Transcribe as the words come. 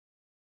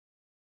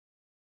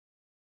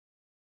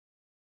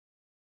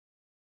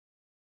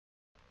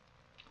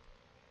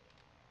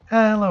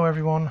Hello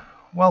everyone,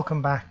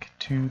 welcome back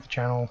to the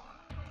channel.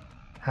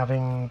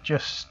 Having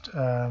just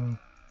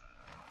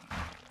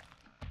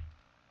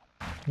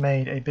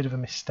made a bit of a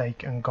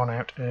mistake and gone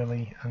out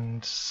early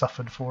and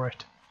suffered for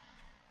it.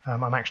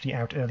 I'm actually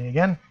out early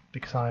again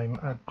because I'm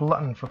a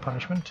glutton for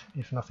punishment,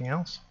 if nothing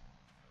else.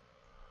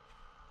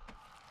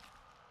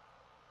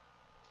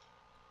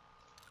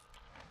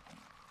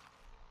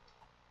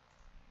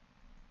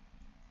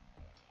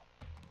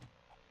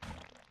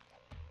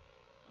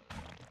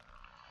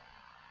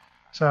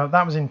 So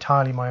that was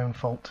entirely my own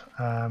fault.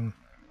 I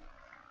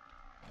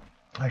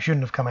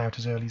shouldn't have come out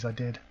as early as I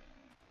did,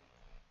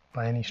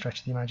 by any stretch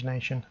of the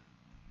imagination.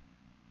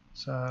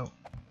 So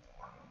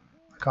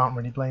I can't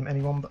really blame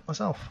anyone but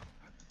myself.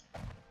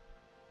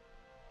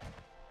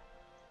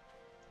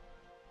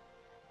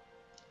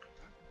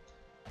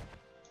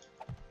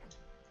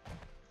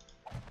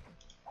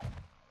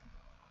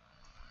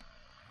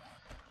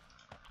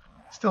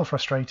 Still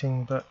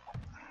frustrating, but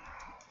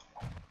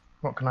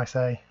what can I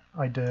say?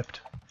 I derped,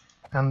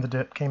 and the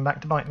derp came back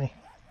to bite me.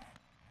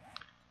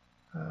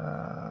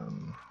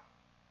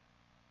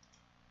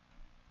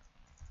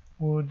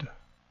 Wood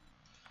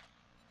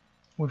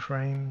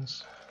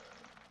frames,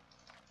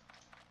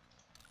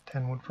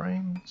 10 wood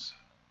frames.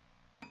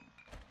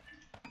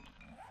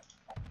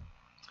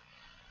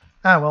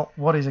 Ah well,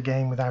 what is a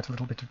game without a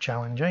little bit of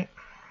challenge, eh?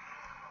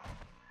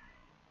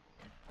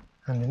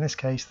 And in this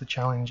case the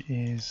challenge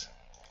is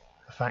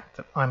the fact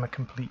that I'm a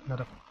complete and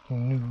utter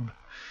noob.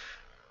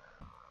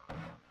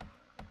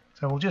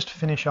 So we'll just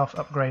finish off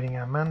upgrading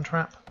our man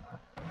trap,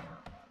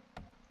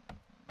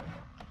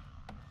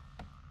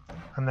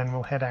 and then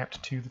we'll head out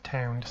to the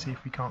town to see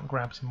if we can't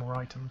grab some more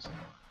items.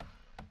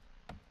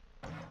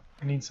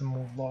 We need some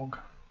more log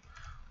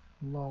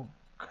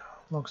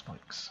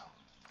spikes.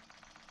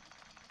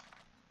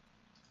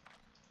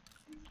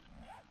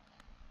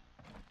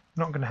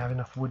 Not going to have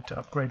enough wood to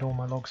upgrade all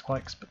my log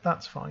spikes, but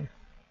that's fine.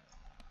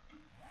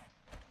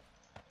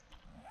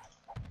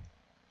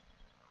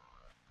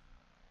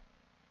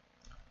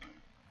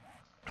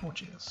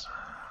 Torches.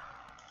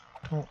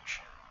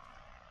 Torch.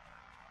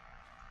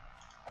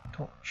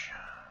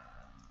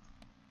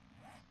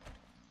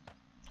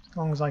 As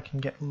long as I can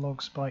get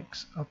log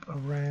spikes up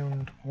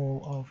around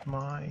all of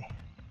my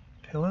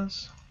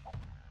pillars.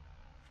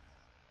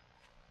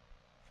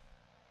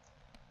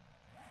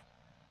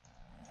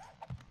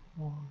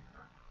 One,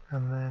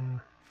 and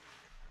then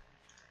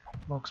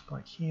log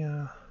spike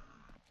here,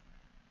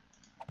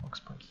 log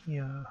spike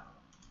here,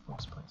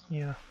 log spike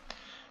here.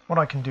 What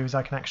I can do is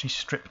I can actually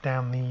strip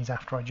down these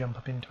after I jump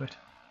up into it.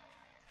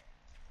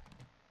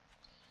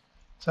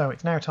 So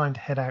it's now time to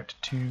head out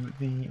to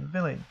the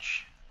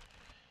village.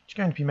 It's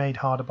going to be made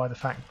harder by the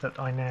fact that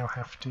I now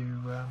have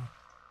to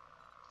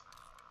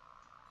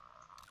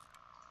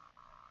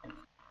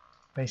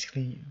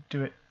basically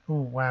do it.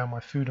 Oh wow,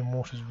 my food and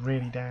water is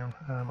really down.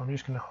 I'm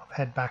just going to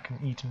head back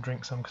and eat and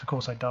drink some because of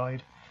course I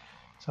died.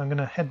 So I'm going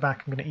to head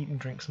back, I'm going to eat and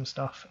drink some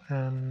stuff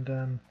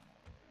and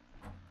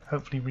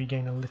hopefully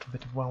regain a little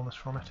bit of wellness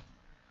from it.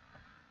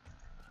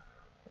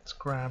 Let's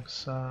grab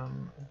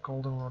some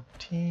goldenrod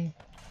tea,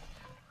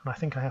 and I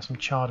think I have some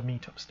charred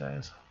meat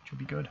upstairs, which will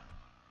be good.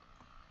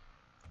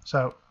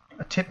 So,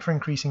 a tip for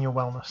increasing your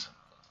wellness: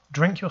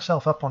 drink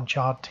yourself up on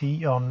charred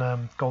tea,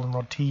 on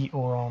goldenrod tea,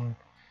 or on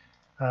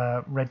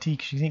red tea,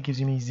 because it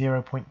gives me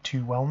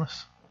 0.2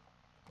 wellness.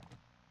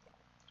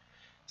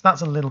 So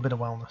that's a little bit of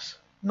wellness.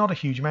 Not a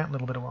huge amount, a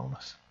little bit of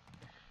wellness.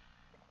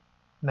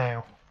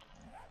 Now,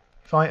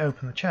 if I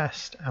open the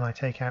chest and I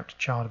take out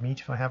charred meat,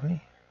 if I have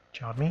any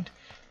charred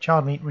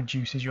meat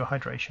reduces your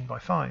hydration by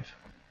 5.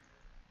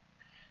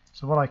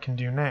 So what I can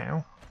do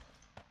now,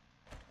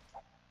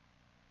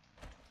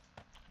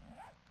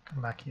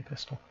 come back here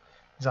pistol,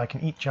 is I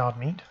can eat charred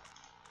meat.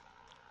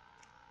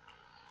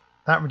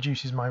 That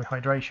reduces my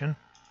hydration,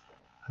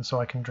 and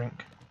so I can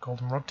drink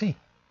goldenrod tea.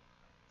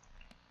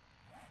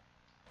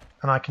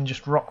 And I can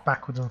just rock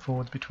backwards and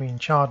forwards between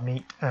charred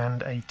meat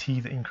and a tea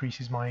that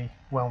increases my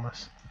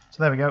wellness.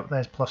 So there we go,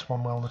 there's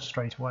 +1 wellness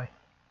straight away.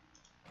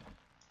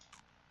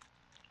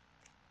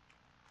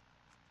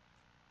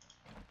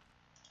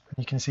 And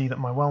you can see that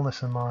my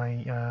wellness and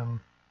my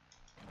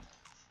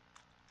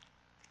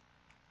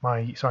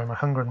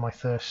hunger and my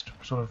thirst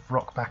sort of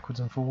rock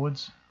backwards and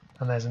forwards.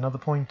 And there's another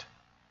point.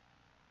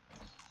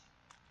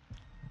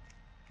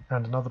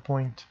 And another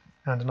point.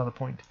 And another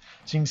point.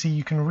 So you can see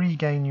you can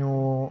regain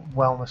your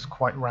wellness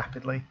quite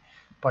rapidly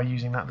by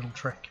using that little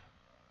trick.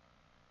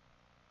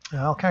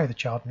 I'll carry the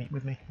charred meat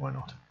with me, why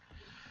not?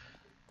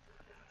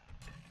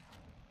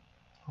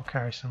 I'll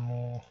carry some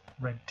more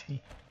red tea.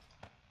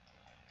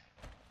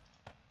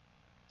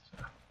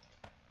 So.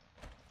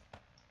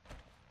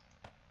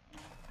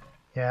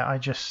 Yeah, I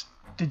just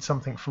did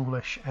something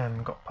foolish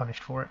and got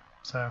punished for it,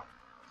 so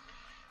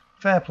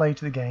fair play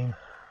to the game.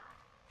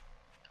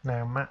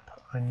 Now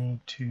map, I need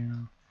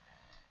to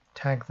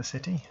tag the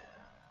city,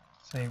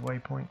 say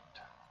waypoint,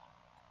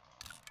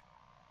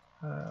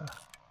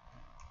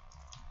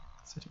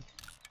 city,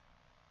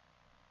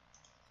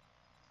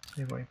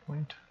 say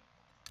waypoint,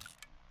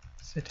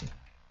 city.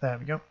 There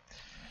we go.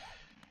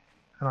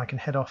 And I can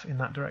head off in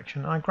that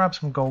direction. I grab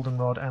some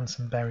goldenrod and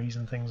some berries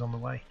and things on the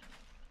way.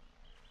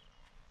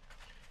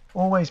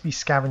 Always be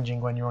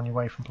scavenging when you're on your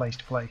way from place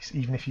to place,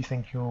 even if you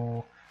think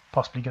you're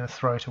possibly going to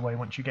throw it away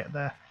once you get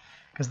there.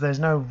 Because there's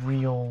no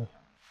real,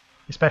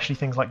 especially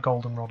things like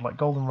goldenrod. Like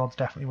goldenrod's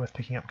definitely worth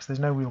picking up because there's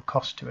no real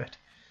cost to it.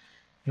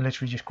 You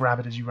literally just grab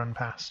it as you run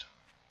past.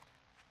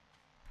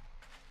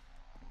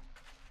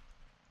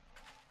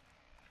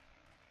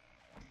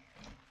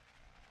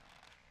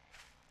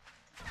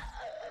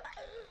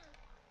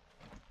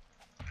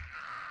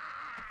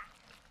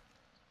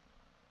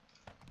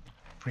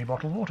 Free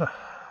bottled water.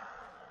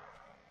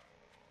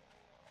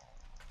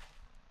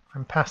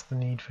 I'm past the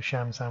need for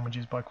sham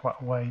sandwiches by quite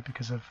a way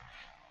because of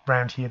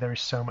round here there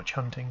is so much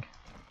hunting.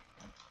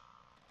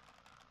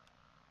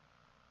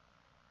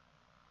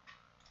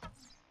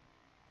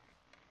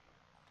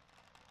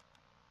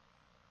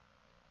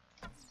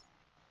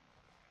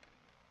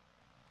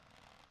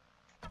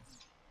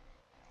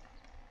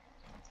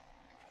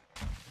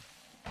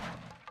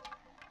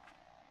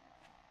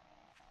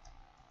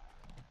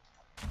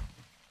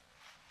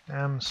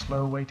 Damn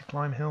slow way to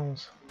climb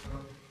hills.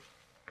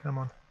 Come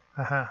on.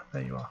 Aha,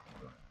 there you are.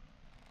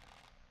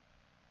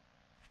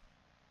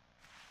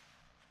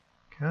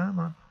 Come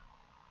on.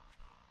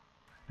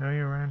 I know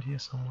you're around here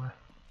somewhere.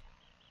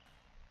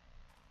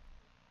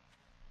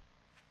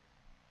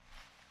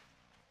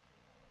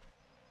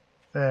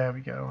 There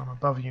we go. I'm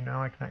above you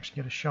now. I can actually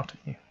get a shot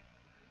at you.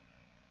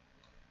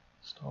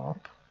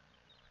 Stop.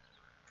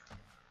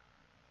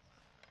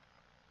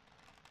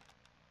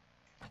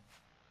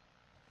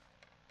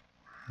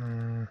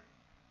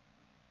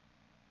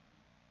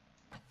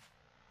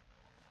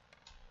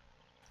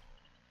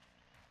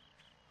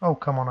 Oh,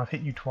 come on. I've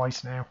hit you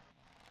twice now.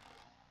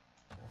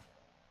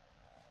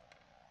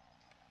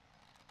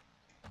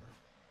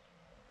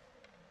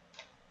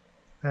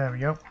 There we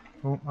go.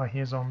 Oh, I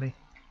hear zombie.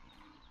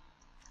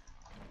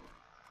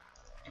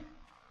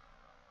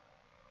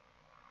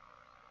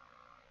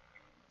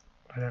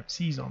 I don't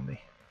see zombie.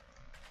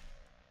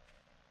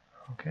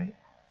 Okay.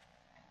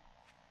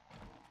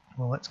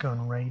 Well, let's go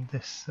and raid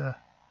this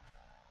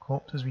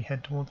corpse as we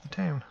head towards the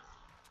town.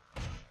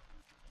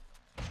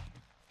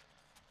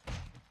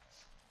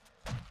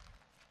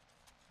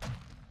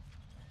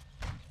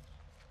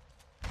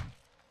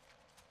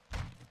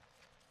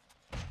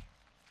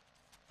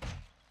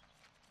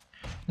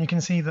 You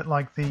can see that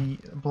like the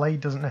blade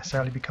doesn't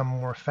necessarily become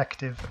more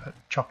effective at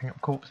chopping up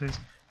corpses,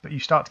 but you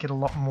start to get a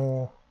lot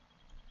more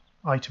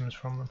items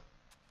from them.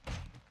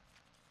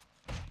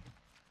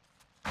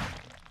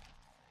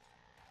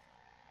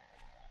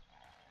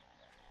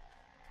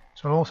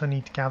 So I'll also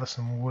need to gather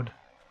some wood,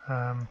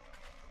 because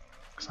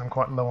I'm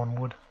quite low on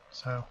wood.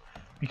 So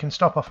we can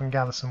stop off and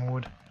gather some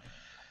wood.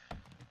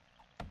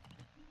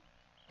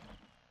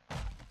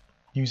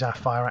 Use our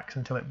fire axe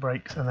until it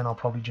breaks, and then I'll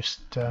probably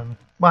just...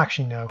 well,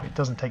 actually no, it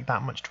doesn't take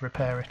that much to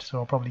repair it, so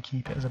I'll probably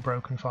keep it as a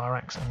broken fire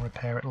axe and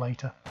repair it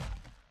later.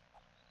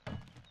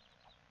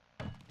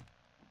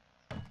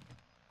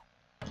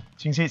 So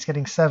you can see it's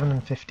getting 7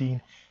 and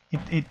 15.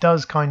 It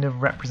does kind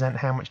of represent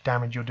how much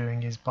damage you're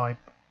doing is by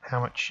how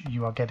much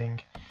you are getting.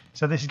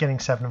 So this is getting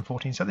 7 and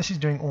 14, so this is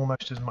doing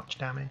almost as much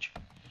damage.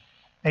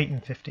 8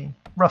 and 15,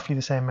 roughly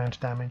the same amount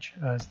of damage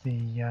as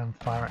the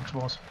fire axe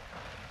was.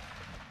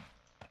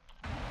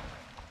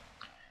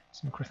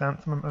 Some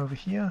chrysanthemum over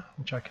here,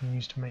 which I can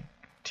use to make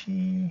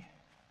tea.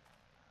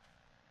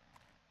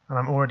 And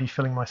I'm already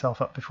filling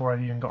myself up before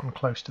I've even gotten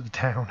close to the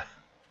town.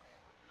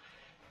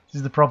 This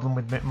is the problem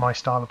with my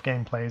style of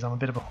gameplay, is I'm a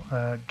bit of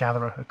a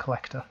gatherer, a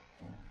collector.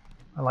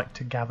 I like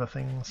to gather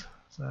things,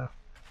 so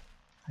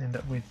I end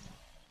up with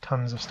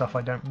tons of stuff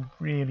I don't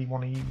really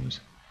want to use.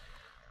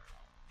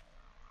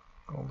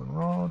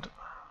 Goldenrod.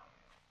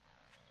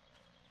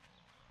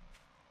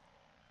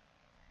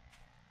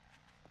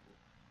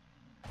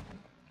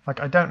 Like,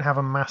 I don't have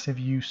a massive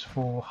use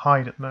for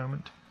hide at the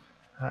moment,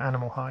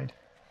 animal hide.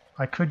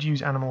 I could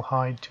use animal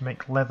hide to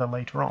make leather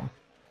later on,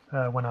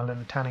 when I learn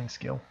the tanning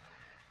skill.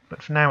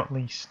 But for now at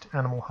least,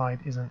 animal hide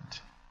isn't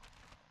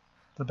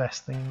the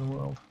best thing in the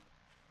world.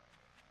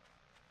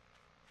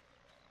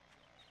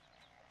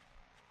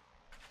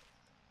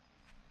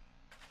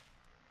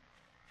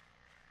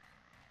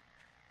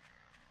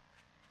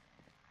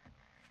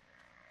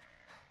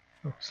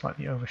 Oh,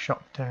 slightly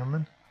overshot the town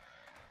then.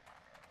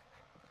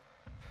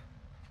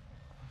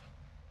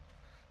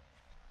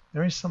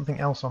 There is something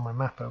else on my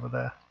map over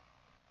there.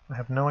 I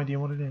have no idea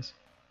what it is.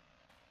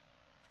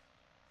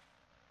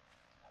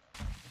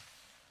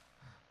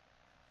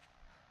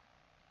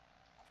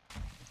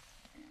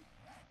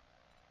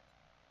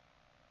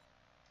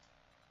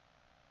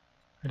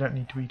 I don't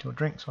need to eat or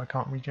drink, so I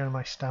can't regenerate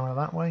my stamina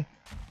that way.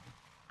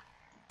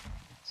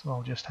 So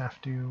I'll just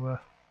have to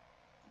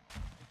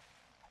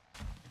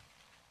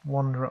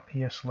wander up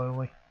here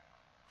slowly.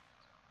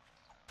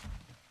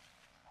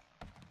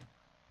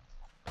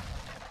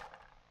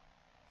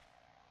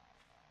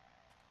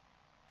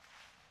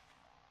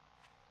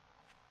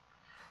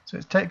 So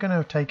it's going to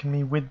have taken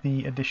me, with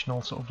the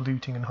additional sort of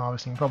looting and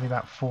harvesting, probably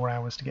about 4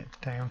 hours to get to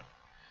town.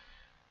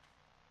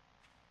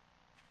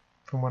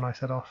 From when I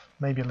set off.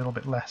 Maybe a little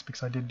bit less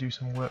because I did do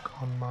some work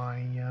on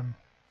my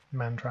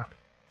man trap.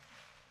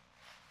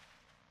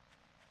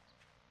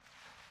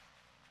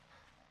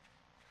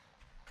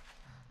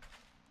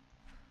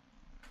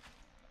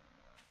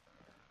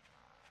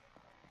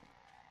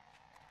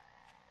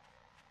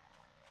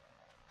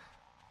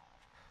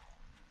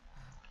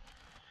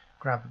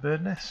 Grab the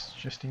bird nest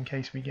just in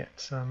case we get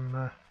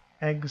some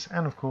eggs,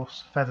 and of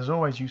course feathers are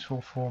always useful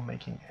for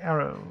making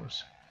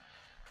arrows.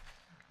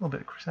 A little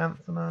bit of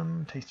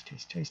chrysanthemum, tasty,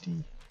 tasty,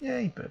 tasty.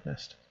 Yay, bird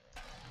nest.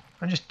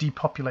 I'm just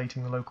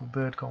depopulating the local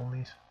bird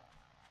colonies.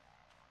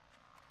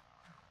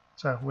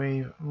 So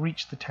we've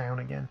reached the town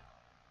again.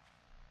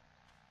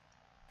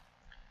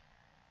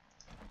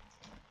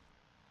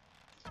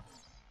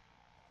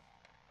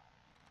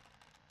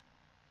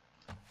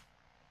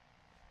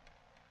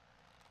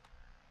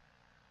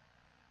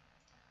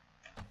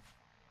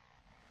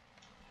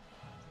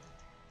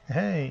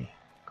 Hey,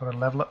 got a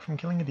level up from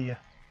killing a deer.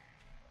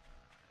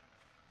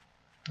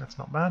 That's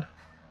not bad.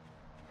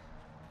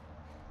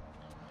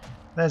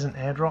 There's an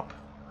airdrop.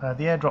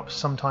 The airdrops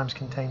sometimes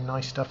contain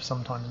nice stuff,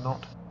 sometimes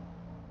not.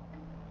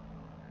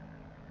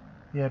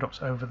 The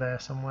airdrop's over there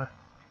somewhere.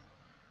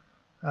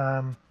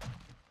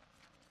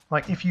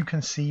 Like if you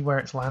can see where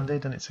it's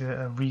landed and it's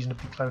a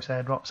reasonably close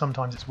airdrop,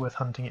 sometimes it's worth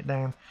hunting it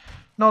down.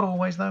 Not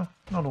always though,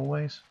 not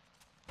always.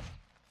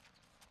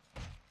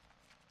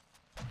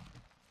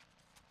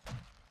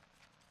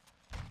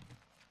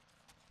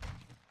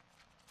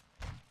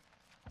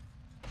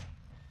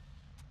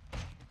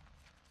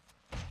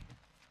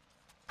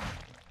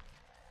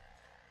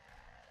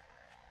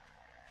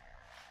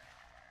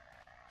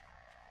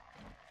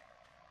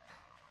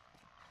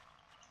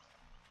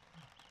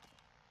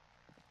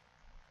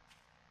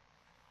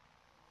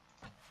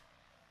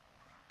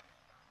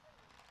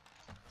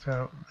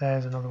 So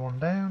there's another one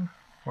down,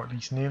 or at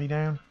least nearly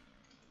down.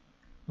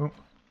 Oop.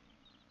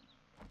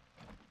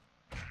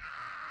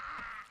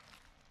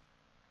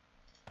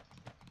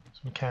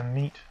 Some canned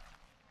meat.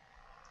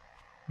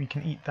 We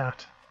can eat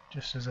that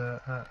just as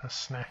a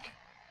snack.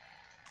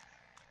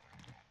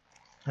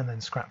 And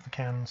then scrap the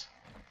cans.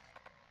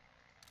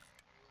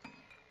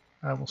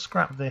 We'll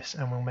scrap this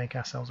and we'll make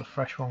ourselves a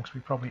fresh one because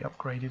we probably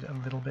upgraded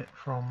a little bit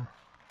from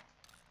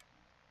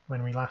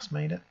when we last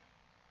made it.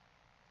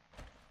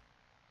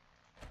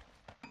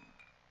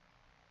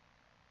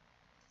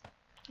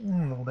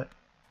 A little bit.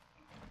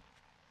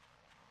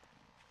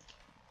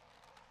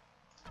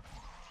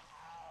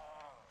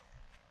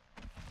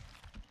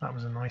 That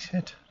was a nice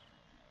hit.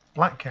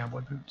 Black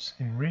cowboy boots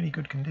in really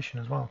good condition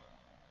as well.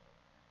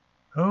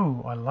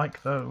 Oh, I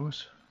like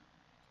those.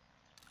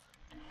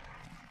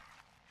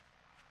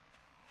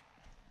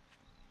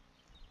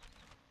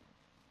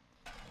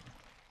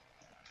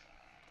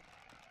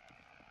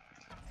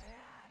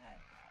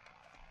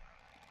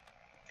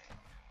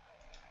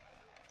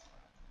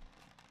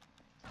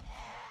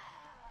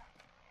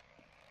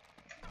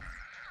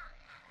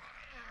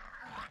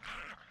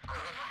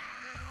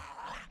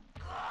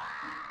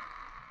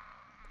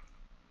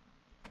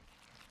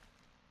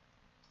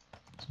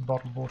 Some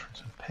bottled water and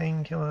some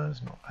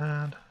painkillers, not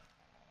bad.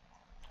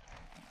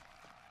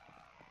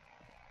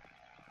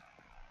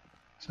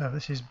 So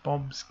this is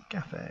Bob's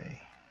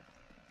Cafe.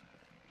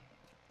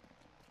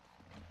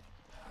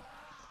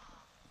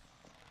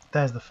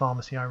 There's the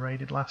pharmacy I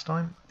raided last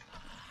time.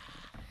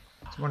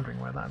 I was wondering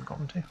where that had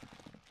gotten to.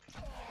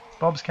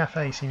 Bob's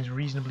Cafe seems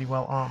reasonably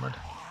well armoured.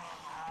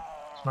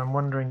 So I'm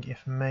wondering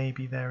if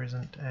maybe there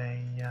isn't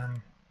a...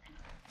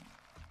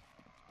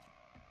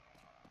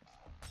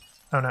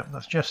 Oh no,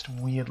 that's just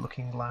weird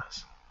looking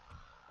glass.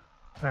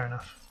 Fair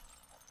enough.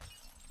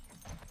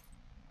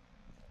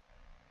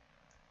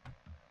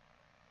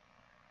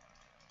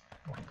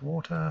 Bottled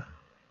water.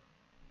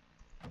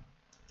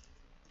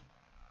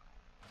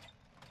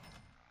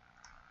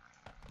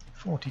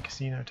 $40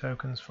 casino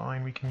tokens,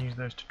 fine. We can use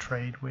those to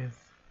trade with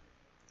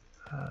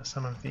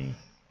some of the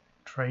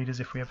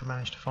traders if we ever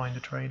manage to find a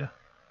trader.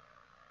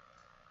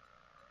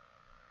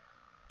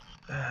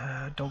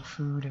 Dog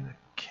food in a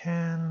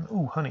can.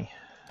 Ooh, honey.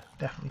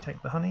 Definitely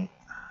take the honey.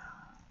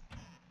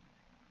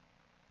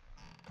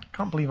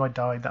 Can't believe I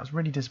died. That's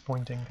really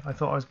disappointing. I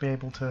thought I was be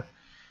able to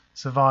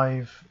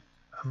survive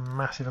a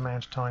massive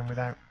amount of time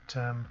without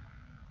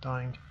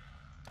dying.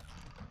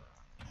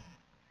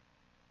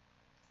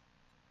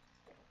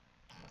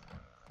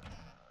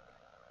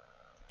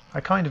 I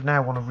kind of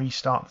now want to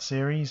restart the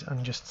series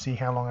and just see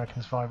how long I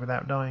can survive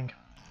without dying.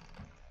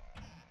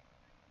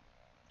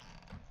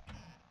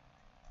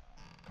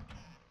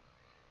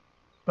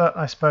 But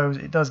I suppose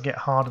it does get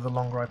harder the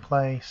longer I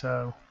play,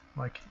 so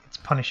like it's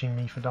punishing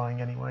me for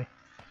dying anyway.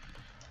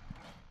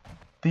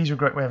 These are a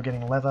great way of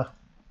getting leather.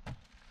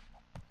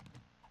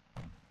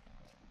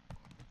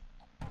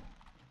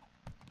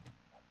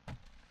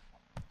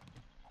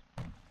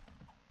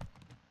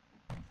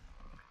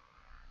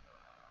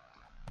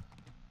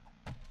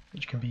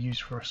 Which can be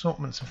used for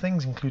assortments of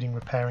things, including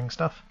repairing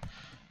stuff.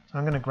 So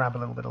I'm going to grab a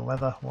little bit of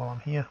leather while I'm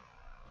here.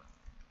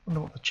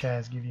 Wonder what the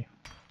chairs give you.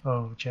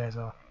 Oh, the chairs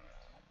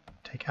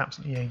take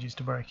absolutely ages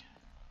to break.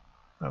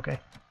 Okay.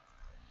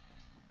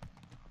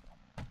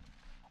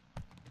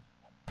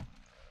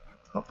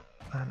 Up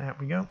and out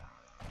we go.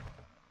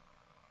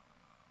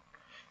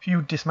 If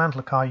you dismantle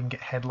a car, you can get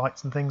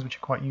headlights and things, which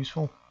are quite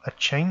useful. A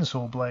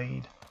chainsaw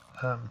blade.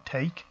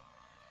 Take.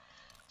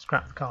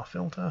 Scrap the car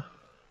filter.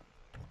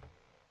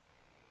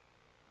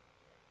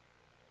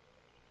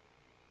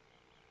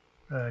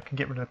 Can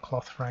get rid of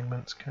cloth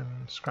fragments, can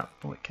scrap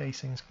bullet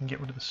casings, can get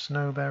rid of the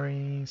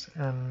snowberries,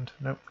 and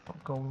nope,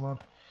 not goldenrod.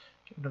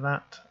 Get rid of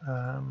that.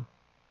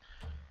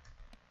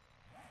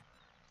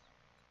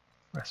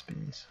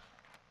 Recipes.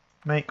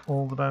 Make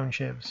all the bone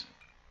shivs.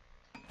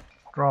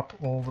 Drop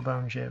all the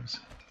bone shivs.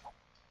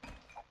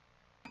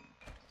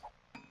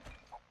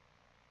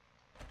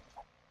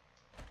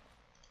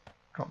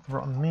 Drop the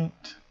rotten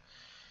meat.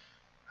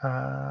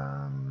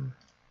 I'll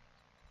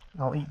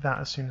eat that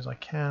as soon as I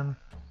can.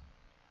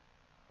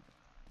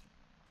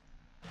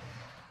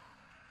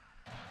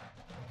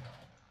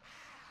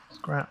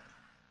 Scrap,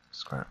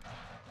 scrap.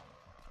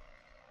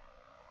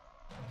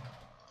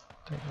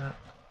 Take that.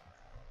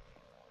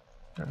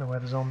 Don't know where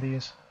the zombie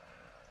is.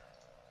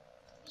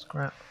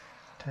 Scrap,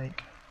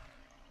 take.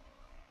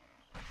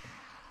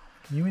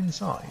 You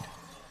inside?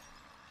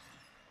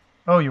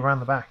 Oh, you're around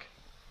the back.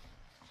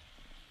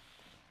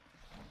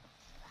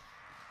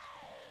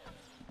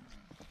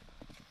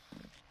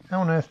 How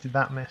on earth did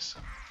that miss?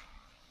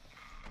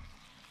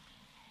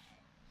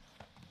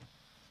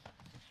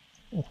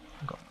 Oh,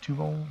 I've got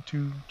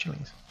two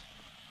chilies.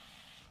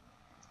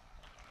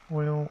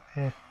 Oil,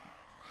 Hey,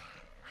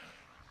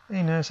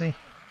 Nursey.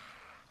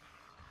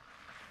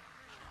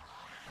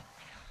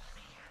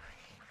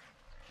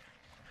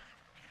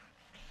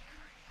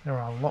 There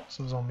are lots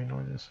of zombie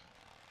noises.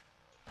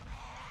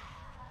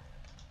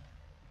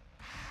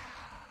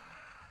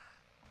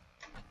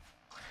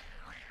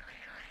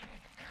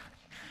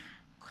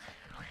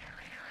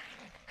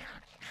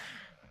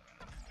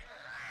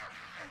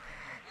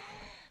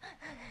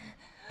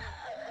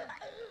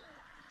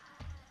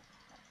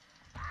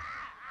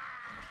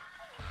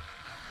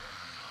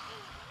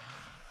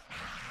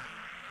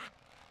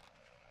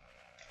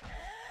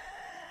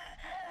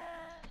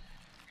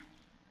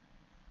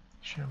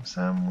 Ham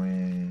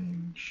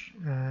sandwich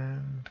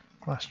and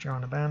glass jar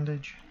and a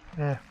bandage.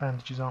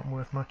 Bandages aren't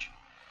worth much.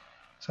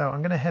 So I'm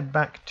going to head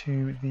back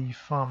to the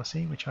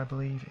pharmacy, which I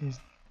believe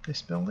is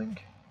this building.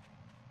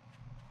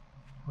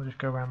 I'll just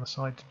go around the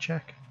side to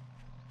check.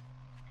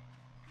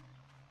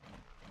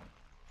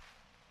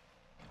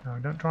 No,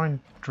 don't try and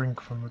drink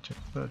from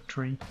the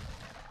tree.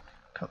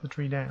 Cut the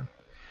tree down.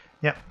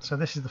 Yep, so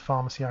this is the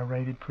pharmacy I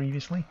raided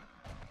previously.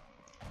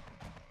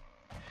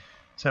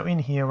 So in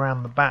here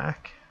around the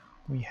back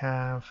we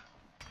have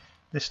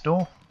this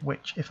door,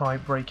 which if I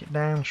break it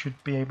down should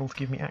be able to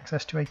give me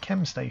access to a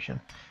chem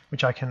station,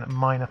 which I can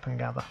mine up and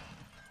gather.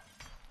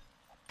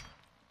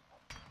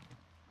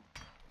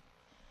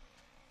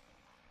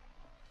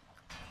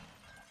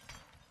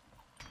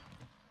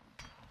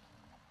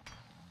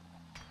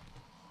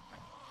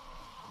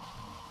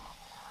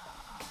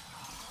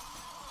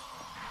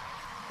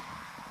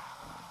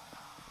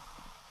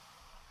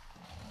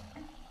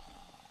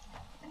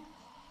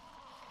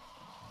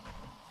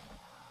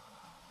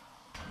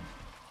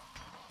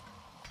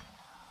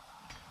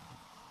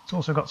 It's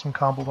also got some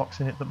cardboard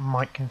box in it that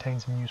might contain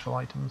some useful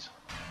items,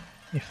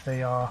 if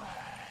they are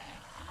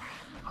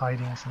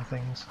hiding some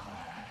things.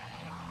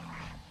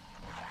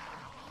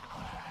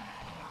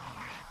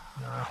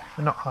 No,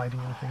 they're not hiding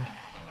anything.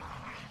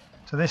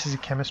 So this is a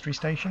chemistry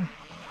station.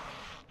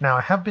 Now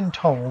I have been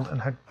told,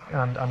 and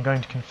I'm going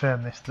to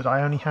confirm this, that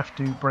I only have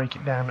to break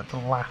it down at the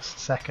last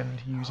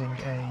second using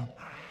a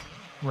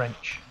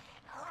wrench.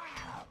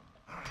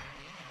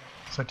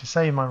 So to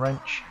save my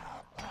wrench,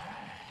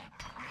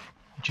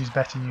 which is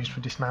better used for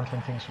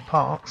dismantling things for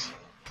parts,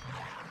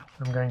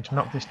 I'm going to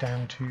knock this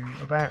down to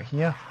about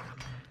here.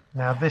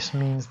 Now this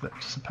means that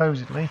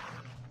supposedly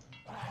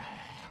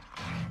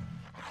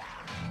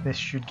this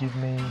should give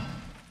me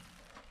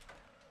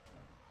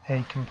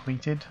a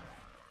completed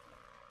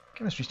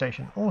chemistry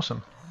station.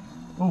 Awesome.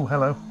 Oh,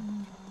 hello.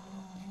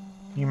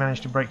 You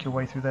managed to break your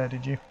way through there,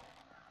 did you?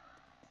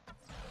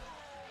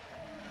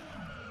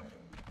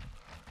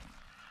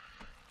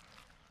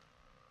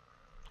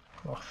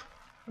 Cloth.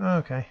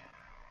 Okay.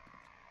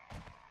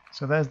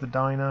 So there's the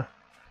diner.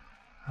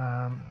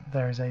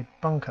 There is a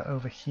bunker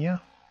over here.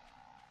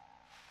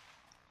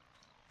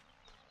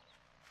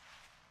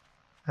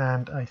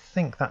 And I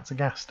think that's a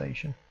gas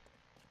station.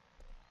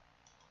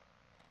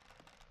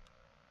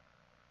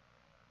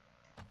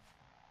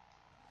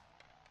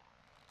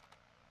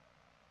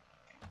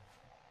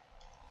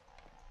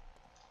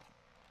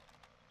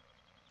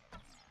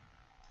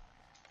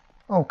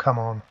 Oh, come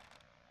on.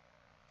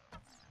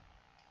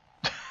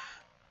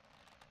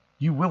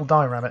 You will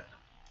die, rabbit.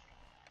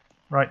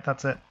 Right,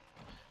 that's it.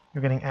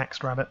 You're getting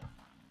axed, rabbit.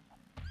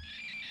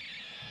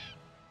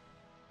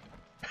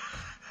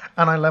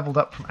 And I leveled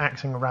up from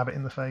axing a rabbit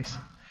in the face.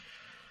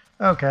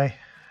 Okay.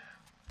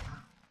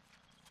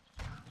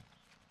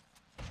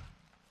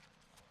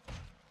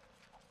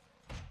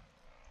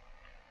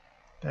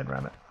 Dead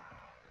rabbit.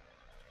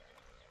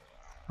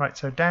 Right,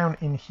 so down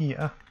in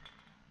here,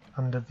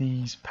 under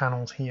these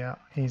panels here,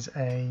 is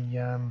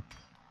a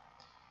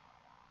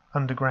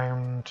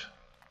underground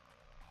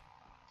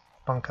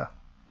bunker.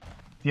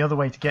 The other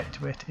way to get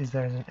to it is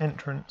there is an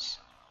entrance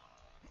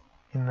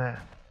in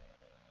there.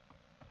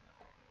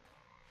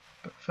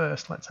 But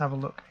first, let's have a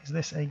look. Is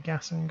this a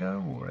gas and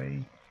go or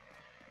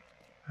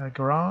a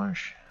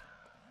garage?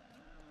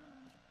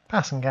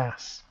 Pass and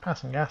gas.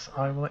 Pass and gas.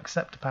 I will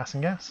accept a pass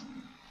and gas.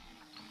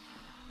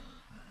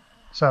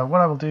 So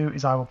what I will do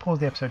is I will pause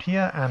the episode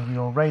here and we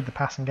will raid the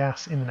pass and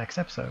gas in the next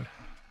episode.